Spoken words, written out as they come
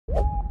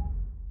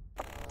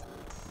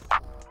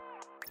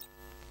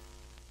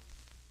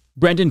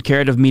Brendan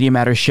Carrot of Media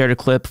Matters shared a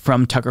clip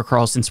from Tucker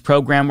Carlson's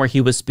program where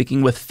he was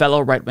speaking with fellow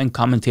right-wing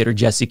commentator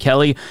Jesse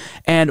Kelly,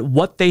 and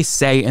what they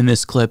say in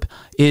this clip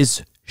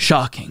is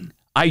shocking.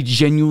 I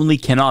genuinely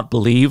cannot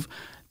believe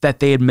that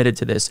they admitted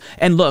to this.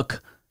 And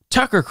look,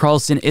 Tucker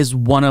Carlson is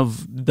one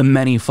of the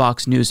many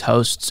Fox News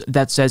hosts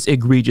that says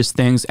egregious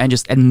things and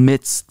just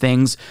admits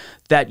things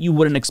that you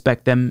wouldn't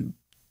expect them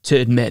to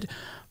admit.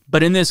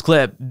 But in this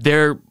clip,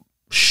 they're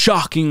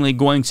shockingly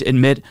going to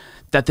admit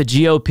that the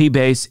GOP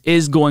base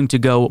is going to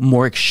go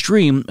more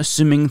extreme,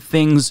 assuming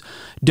things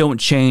don't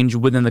change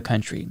within the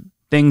country.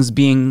 Things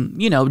being,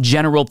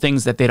 general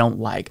things that they don't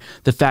like.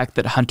 The fact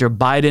that Hunter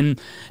Biden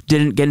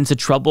didn't get into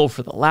trouble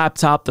for the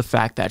laptop, the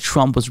fact that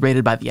Trump was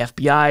raided by the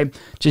FBI,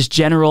 just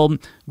general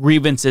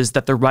grievances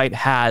that the right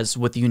has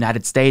with the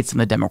United States and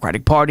the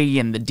Democratic Party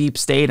and the deep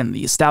state and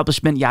the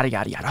establishment, yada,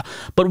 yada, yada.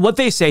 But what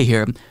they say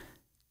here,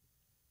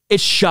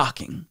 it's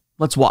shocking.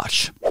 Let's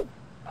watch.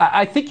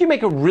 I think you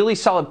make a really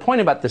solid point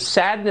about the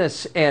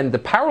sadness and the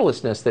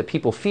powerlessness that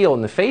people feel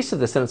in the face of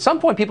this. And at some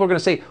point, people are going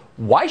to say,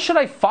 why should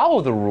I follow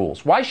the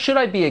rules? Why should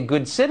I be a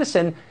good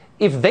citizen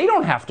if they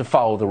don't have to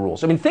follow the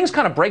rules? I mean, things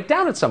kind of break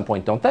down at some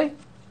point, don't they?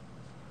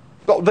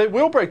 Well, they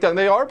will break down.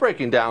 They are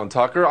breaking down,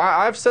 Tucker.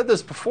 I've said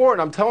this before,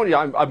 and I'm telling you,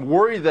 I'm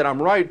worried that I'm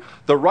right.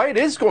 The right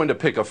is going to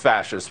pick a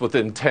fascist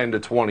within 10 to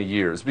 20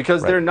 years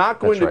because they're not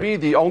going to be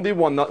the only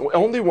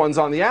ones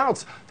on the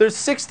outs. There's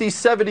 60,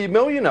 70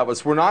 million of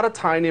us. We're not a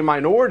tiny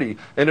minority.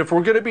 And if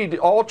we're going to be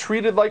all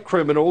treated like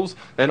criminals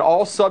and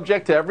all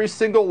subject to every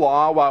single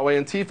law while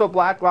Antifa,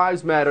 Black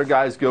Lives Matter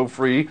guys go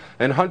free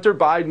and Hunter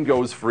Biden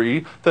goes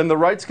free, then the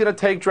right's going to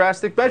take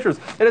drastic measures.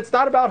 And it's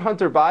not about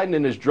Hunter Biden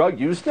and his drug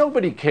use.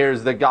 Nobody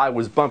cares the guy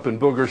was bumping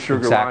booger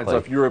sugar lines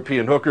off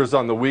European hookers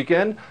on the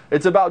weekend.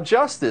 It's about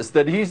justice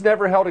that he's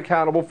never held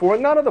accountable for,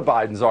 and none of the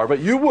Bidens are. But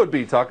you would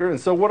be, Tucker, and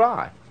so would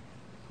I.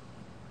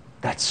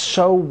 That's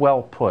so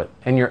well put,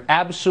 and you're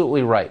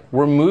absolutely right.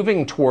 We're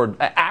moving toward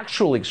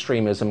actual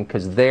extremism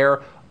because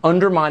they're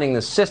undermining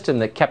the system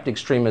that kept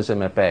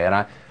extremism at bay. And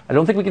I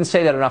don't think we can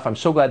say that enough. I'm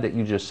so glad that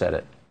you just said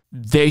it.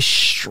 They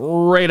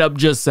straight up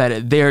just said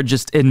it. They're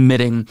just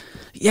admitting,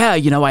 yeah,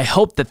 I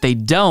hope that they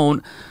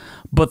don't.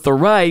 But the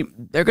right,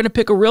 they're going to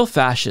pick a real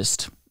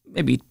fascist,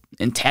 maybe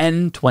in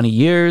 10, 20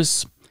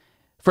 years.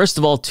 First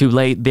of all, too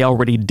late, they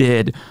already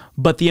did.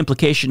 But the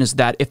implication is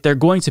that if they're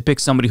going to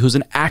pick somebody who's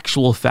an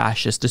actual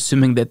fascist,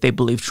 assuming that they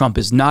believe Trump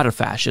is not a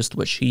fascist,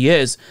 which he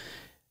is,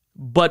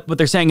 but what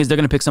they're saying is they're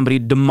going to pick somebody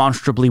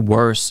demonstrably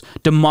worse,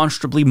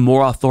 demonstrably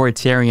more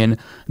authoritarian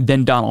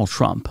than Donald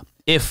Trump,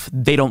 if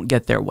they don't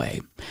get their way.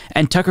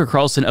 And Tucker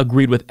Carlson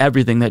agreed with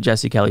everything that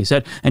Jesse Kelly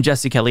said. And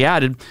Jesse Kelly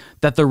added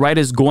that the right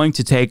is going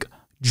to take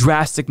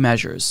drastic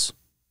measures.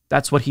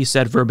 That's what he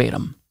said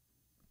verbatim.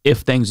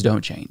 If things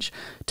don't change.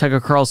 Tucker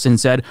Carlson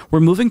said,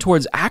 we're moving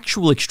towards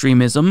actual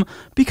extremism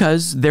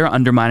because they're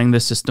undermining the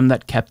system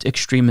that kept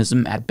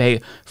extremism at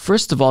bay.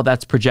 First of all,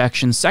 that's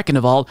projection. Second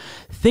of all,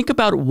 think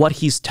about what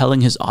he's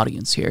telling his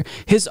audience here.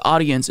 His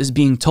audience is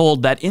being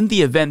told that in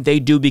the event they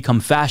do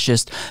become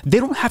fascist, they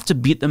don't have to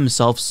beat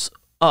themselves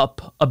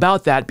up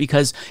about that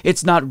because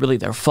it's not really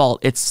their fault.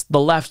 It's the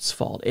left's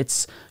fault.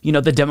 It's,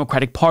 the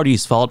Democratic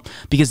Party's fault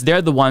because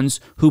they're the ones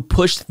who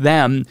pushed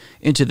them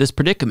into this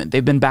predicament.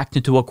 They've been backed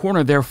into a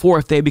corner. Therefore,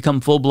 if they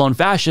become full-blown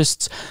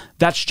fascists,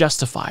 that's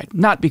justified.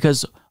 Not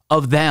because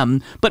of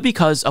them, but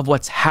because of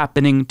what's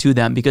happening to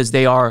them, because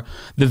they are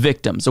the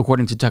victims,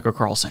 according to Tucker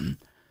Carlson.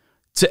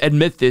 To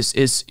admit this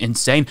is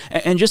insane.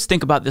 And just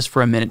think about this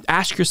for a minute.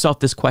 Ask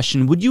yourself this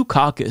question. Would you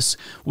caucus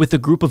with a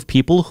group of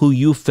people who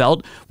you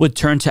felt would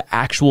turn to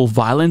actual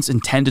violence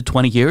in 10 to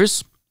 20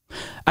 years?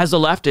 As a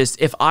leftist,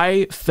 if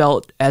I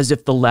felt as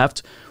if the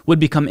left would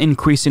become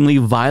increasingly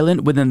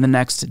violent within the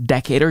next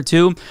decade or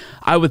two,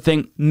 I would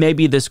think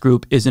maybe this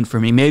group isn't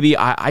for me. Maybe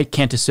I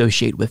can't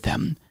associate with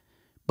them.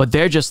 But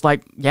they're just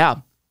like,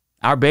 yeah,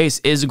 our base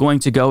is going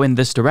to go in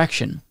this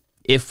direction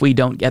if we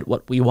don't get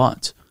what we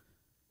want.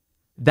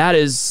 That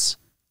is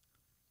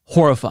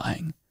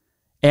horrifying.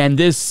 And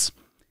this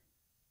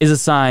is a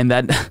sign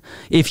that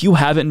if you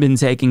haven't been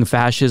taking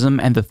fascism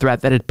and the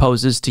threat that it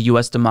poses to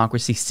U.S.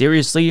 democracy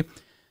seriously,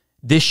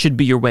 this should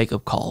be your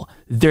wake-up call.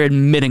 They're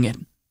admitting it.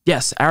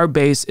 Yes, our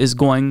base is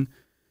going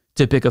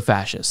to pick a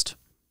fascist.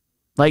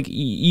 Like,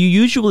 you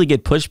usually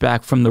get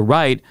pushback from the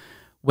right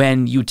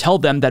when you tell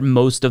them that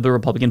most of the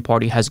Republican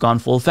Party has gone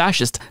full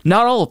fascist.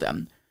 Not all of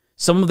them.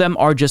 Some of them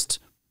are just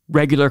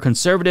regular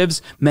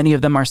conservatives. Many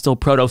of them are still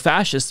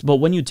proto-fascists. But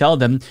when you tell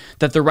them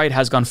that the right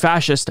has gone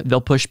fascist,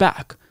 they'll push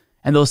back.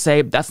 And they'll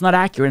say, that's not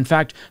accurate. In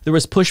fact, there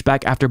was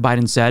pushback after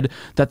Biden said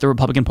that the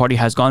Republican Party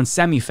has gone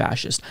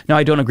semi-fascist. Now,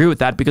 I don't agree with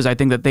that because I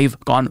think that they've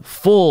gone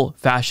full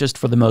fascist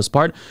for the most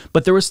part,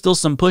 but there was still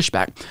some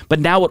pushback. But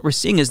now what we're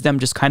seeing is them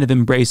just kind of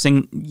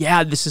embracing,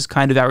 yeah, this is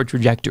kind of our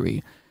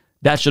trajectory.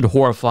 That should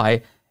horrify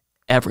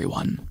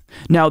everyone.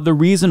 Now, the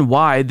reason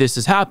why this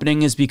is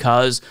happening is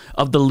because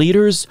of the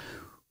leaders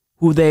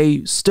who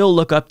they still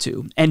look up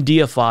to and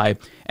deify,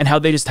 and how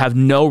they just have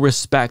no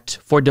respect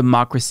for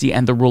democracy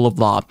and the rule of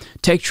law.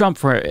 Take Trump,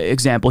 for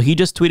example. He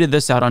just tweeted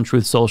this out on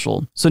Truth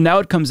Social. So now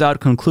it comes out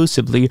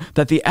conclusively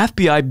that the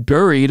FBI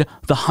buried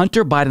the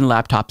Hunter Biden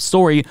laptop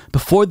story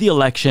before the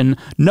election,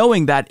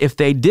 knowing that if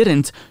they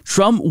didn't,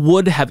 Trump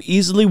would have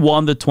easily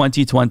won the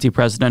 2020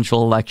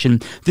 presidential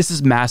election. This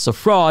is massive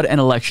fraud and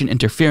election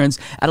interference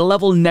at a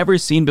level never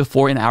seen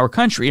before in our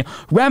country.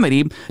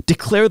 Remedy: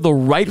 declare the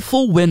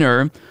rightful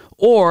winner,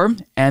 or,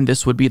 and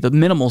this would be the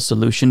minimal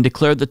solution,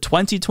 declare the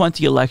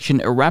 2020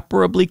 election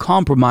irreparably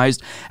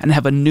compromised and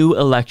have a new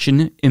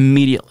election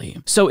immediately.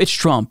 So it's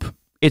Trump.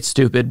 It's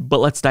stupid, but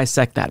let's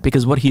dissect that,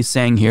 because what he's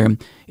saying here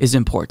is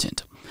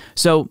important.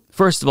 So,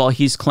 first of all,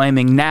 he's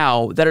claiming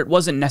now that it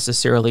wasn't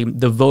necessarily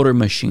the voter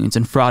machines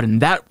and fraud in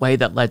that way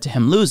that led to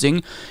him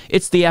losing.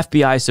 It's the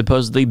FBI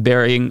supposedly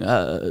burying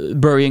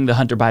the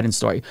Hunter Biden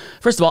story.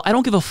 First of all, I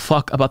don't give a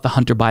fuck about the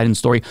Hunter Biden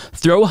story.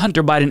 Throw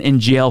Hunter Biden in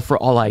jail for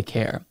all I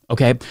care,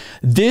 okay?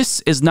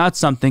 This is not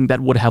something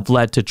that would have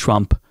led to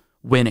Trump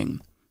winning.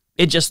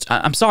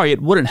 I'm sorry,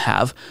 it wouldn't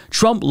have.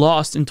 Trump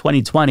lost in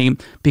 2020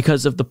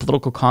 because of the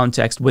political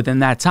context within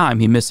that time.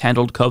 He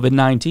mishandled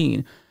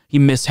COVID-19. He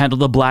mishandled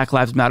the Black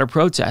Lives Matter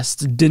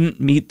protests, didn't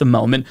meet the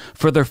moment,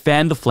 further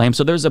fanned the flame.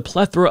 So there's a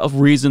plethora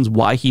of reasons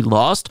why he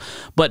lost,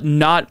 but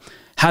not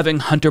having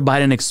Hunter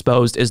Biden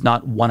exposed is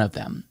not one of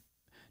them.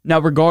 Now,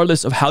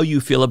 regardless of how you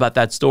feel about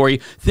that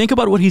story, think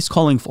about what he's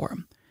calling for.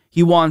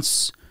 He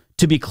wants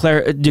to be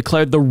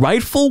declared the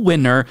rightful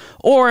winner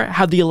or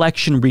have the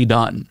election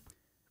redone.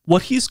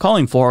 What he's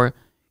calling for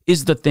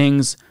is the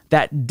things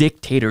that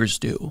dictators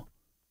do.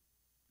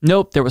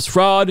 Nope, there was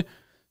fraud,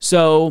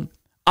 so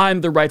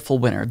I'm the rightful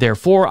winner.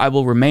 Therefore, I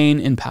will remain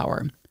in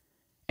power.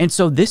 And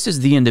so this is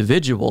the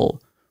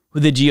individual who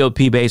the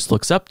GOP base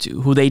looks up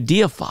to, who they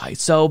deify.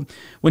 So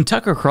when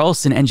Tucker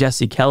Carlson and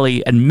Jesse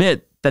Kelly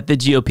admit that the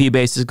GOP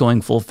base is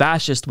going full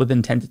fascist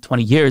within 10 to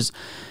 20 years,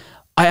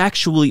 I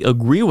actually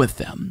agree with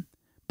them.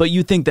 But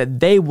you think that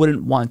they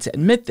wouldn't want to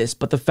admit this.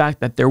 But the fact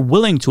that they're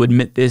willing to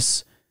admit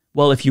this,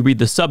 well, if you read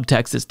the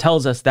subtext, it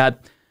tells us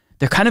that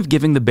they're kind of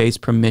giving the base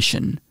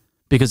permission.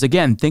 Because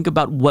again, think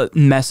about what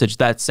message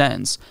that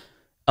sends.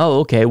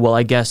 Oh, okay, well,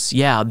 I guess,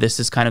 yeah, this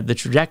is kind of the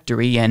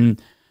trajectory,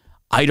 and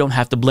I don't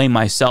have to blame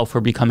myself for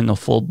becoming a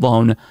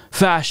full-blown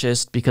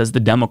fascist because the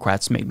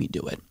Democrats made me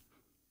do it.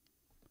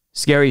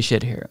 Scary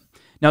shit here.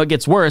 Now, it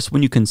gets worse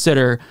when you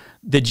consider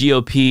the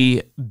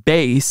GOP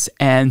base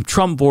and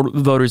Trump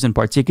voters in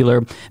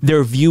particular,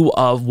 their view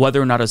of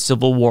whether or not a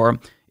civil war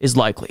is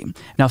likely.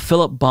 Now,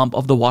 Philip Bump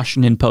of the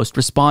Washington Post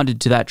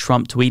responded to that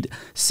Trump tweet,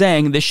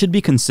 saying this should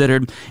be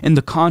considered in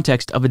the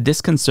context of a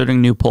disconcerting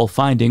new poll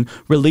finding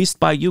released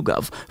by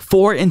YouGov.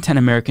 4 in 10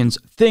 Americans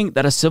think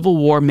that a civil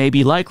war may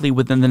be likely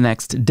within the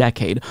next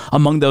decade.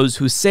 Among those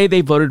who say they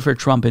voted for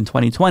Trump in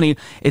 2020,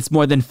 it's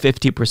more than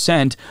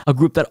 50%, a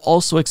group that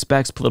also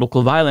expects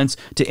political violence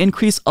to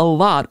increase a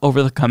lot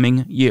over the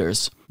coming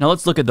years. Now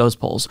let's look at those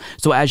polls.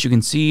 So as you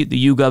can see, the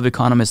YouGov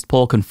Economist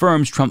poll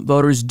confirms Trump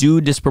voters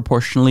do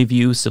disproportionately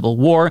view civil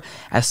war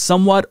as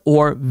somewhat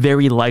or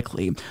very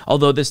likely.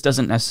 Although this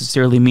doesn't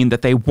necessarily mean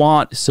that they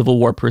want civil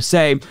war per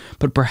se,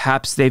 but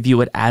perhaps they view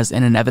it as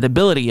an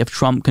inevitability if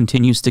Trump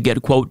continues to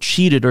get, quote,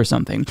 cheated or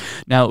something.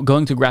 Now,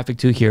 going to graphic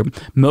 2 here,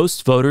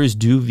 most voters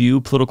do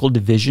view political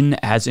division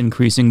as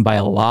increasing by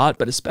a lot,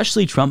 but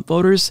especially Trump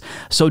voters.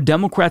 So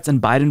Democrats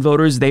and Biden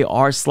voters, they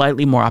are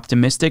slightly more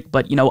optimistic,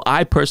 but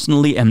I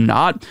personally am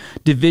not.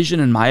 Division,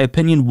 in my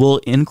opinion, will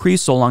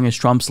increase so long as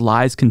Trump's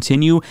lies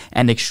continue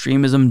and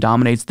extremism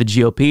dominates the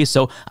GOP.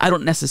 So I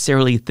don't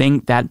necessarily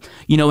think that,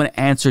 an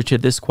answer to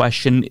this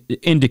question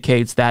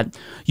indicates that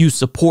you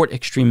support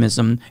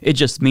extremism. It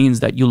just means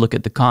that you look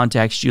at the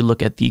context, you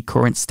look at the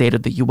current state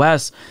of the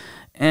U.S.,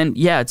 and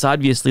yeah, it's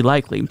obviously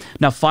likely.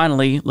 Now,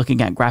 finally,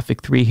 looking at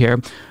graphic 3 here,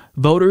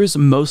 voters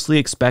mostly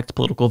expect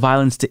political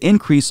violence to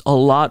increase a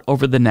lot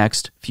over the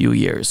next few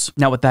years.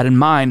 Now, with that in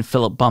mind,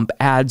 Philip Bump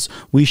adds,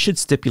 we should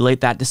stipulate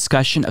that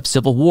discussion of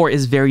civil war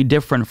is very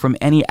different from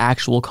any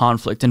actual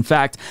conflict. In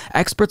fact,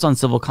 experts on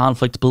civil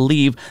conflict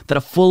believe that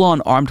a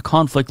full-on armed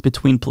conflict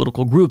between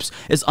political groups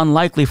is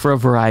unlikely for a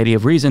variety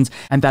of reasons,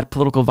 and that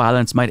political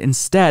violence might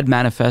instead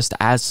manifest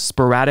as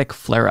sporadic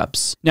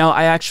flare-ups. Now,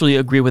 I actually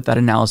agree with that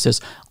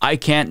analysis. I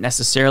can't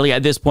necessarily,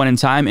 at this point in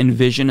time,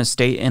 envision a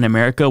state in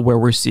America where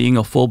we're seeing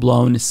a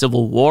full-blown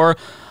civil war.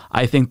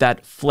 I think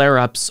that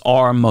flare-ups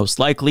are most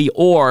likely,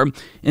 or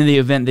in the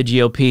event the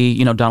GOP,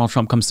 Donald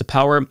Trump comes to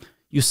power,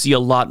 you see a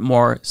lot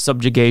more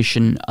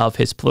subjugation of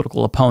his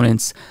political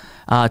opponents,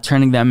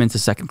 turning them into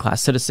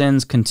second-class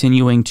citizens,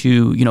 continuing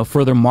to,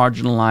 further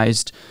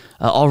marginalized,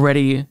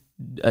 already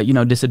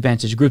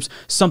disadvantaged groups,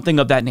 something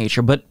of that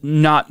nature, but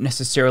not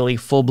necessarily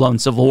full-blown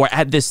civil war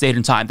at this date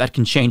and time. That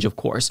can change, of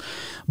course.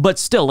 But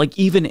still,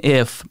 even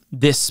if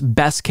this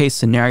best-case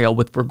scenario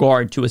with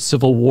regard to a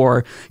civil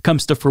war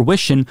comes to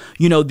fruition,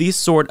 these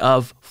sort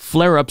of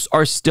flare-ups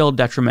are still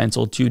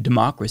detrimental to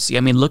democracy.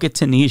 I mean, look at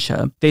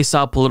Tunisia. They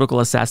saw political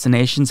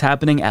assassinations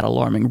happening at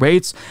alarming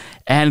rates,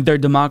 and their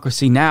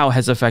democracy now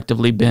has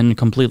effectively been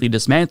completely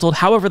dismantled.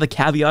 However, the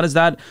caveat is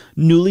that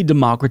newly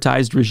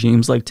democratized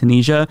regimes like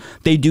Tunisia,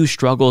 they do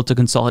struggle to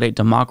consolidate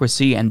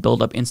democracy and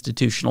build up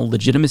institutional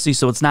legitimacy,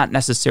 so it's not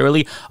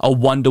necessarily a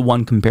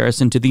one-to-one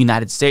comparison to the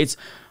United States.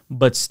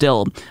 But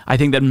still, I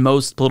think that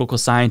most political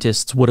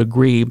scientists would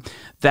agree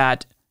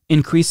that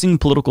increasing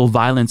political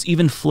violence,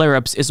 even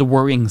flare-ups, is a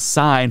worrying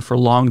sign for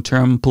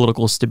long-term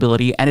political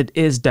stability, and it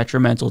is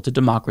detrimental to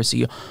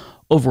democracy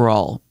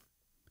overall.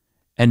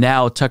 And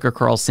now Tucker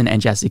Carlson and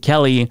Jesse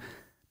Kelly,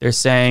 they're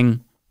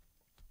saying,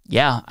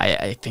 yeah,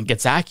 I think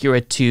it's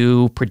accurate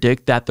to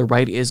predict that the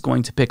right is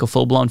going to pick a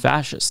full-blown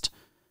fascist.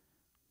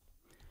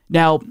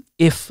 Now,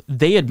 if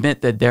they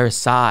admit that their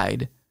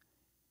side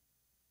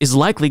is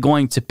likely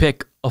going to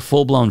pick a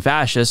full-blown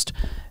fascist,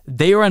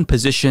 they are in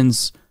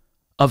positions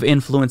of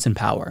influence and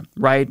power,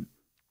 right?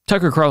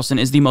 Tucker Carlson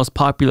is the most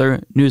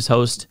popular news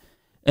host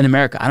in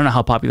America. I don't know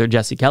how popular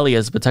Jesse Kelly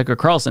is, but Tucker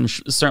Carlson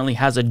certainly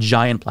has a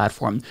giant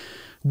platform.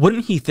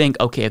 Wouldn't he think,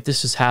 okay, if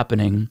this is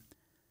happening,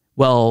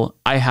 well,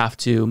 I have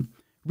to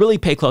really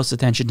pay close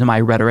attention to my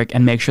rhetoric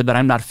and make sure that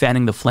I'm not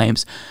fanning the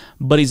flames,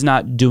 but he's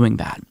not doing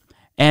that.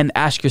 And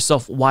ask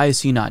yourself, why is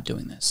he not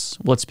doing this?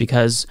 Well, it's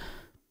because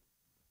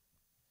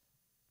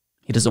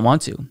he doesn't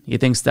want to. He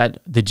thinks that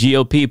the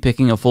GOP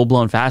picking a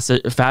full-blown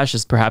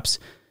fascist perhaps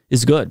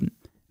is good.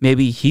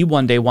 Maybe he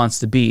one day wants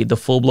to be the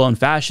full-blown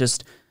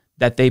fascist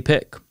that they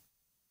pick.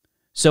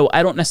 So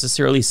I don't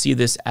necessarily see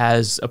this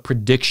as a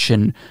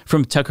prediction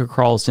from Tucker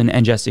Carlson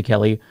and Jesse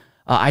Kelly.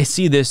 I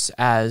see this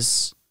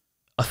as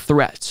a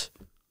threat.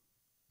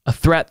 A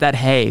threat that,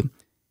 hey,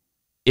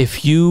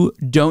 if you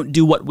don't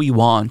do what we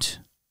want,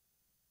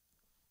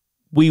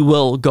 we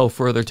will go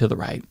further to the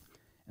right.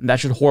 And that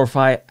should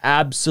horrify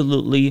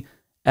absolutely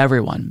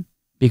everyone,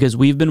 because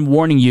we've been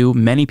warning you,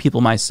 many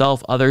people,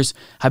 myself, others,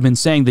 have been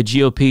saying the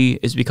GOP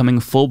is becoming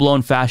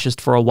full-blown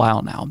fascist for a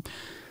while now.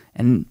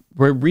 And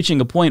we're reaching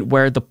a point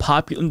where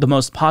the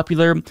most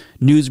popular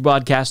news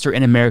broadcaster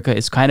in America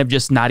is kind of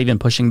just not even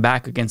pushing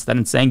back against that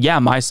and saying, yeah,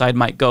 my side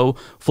might go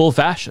full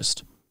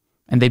fascist.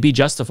 And they'd be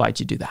justified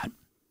to do that.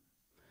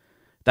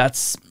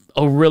 That's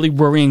a really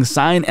worrying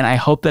sign, and I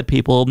hope that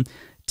people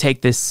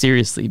take this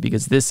seriously,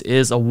 because this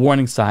is a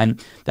warning sign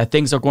that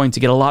things are going to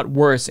get a lot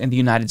worse in the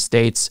United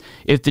States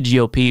if the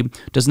GOP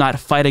does not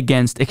fight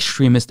against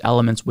extremist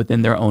elements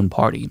within their own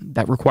party.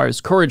 That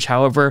requires courage,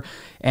 however,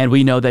 and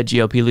we know that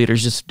GOP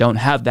leaders just don't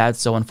have that.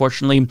 So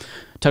unfortunately,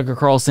 Tucker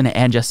Carlson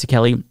and Jesse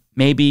Kelly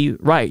may be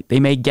right. They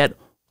may get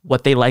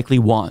what they likely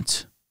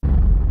want.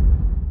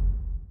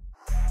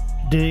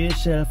 Do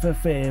yourself a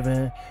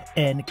favor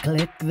and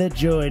click the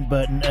join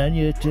button on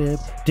YouTube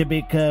to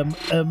become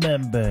a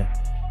member.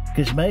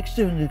 Because Mike's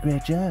doing a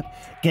great job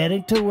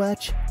getting to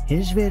watch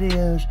his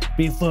videos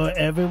before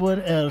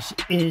everyone else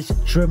is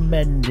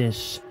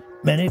tremendous.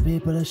 Many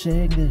people are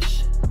saying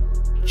this.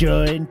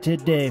 Join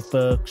today,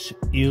 folks.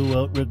 You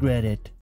won't regret it.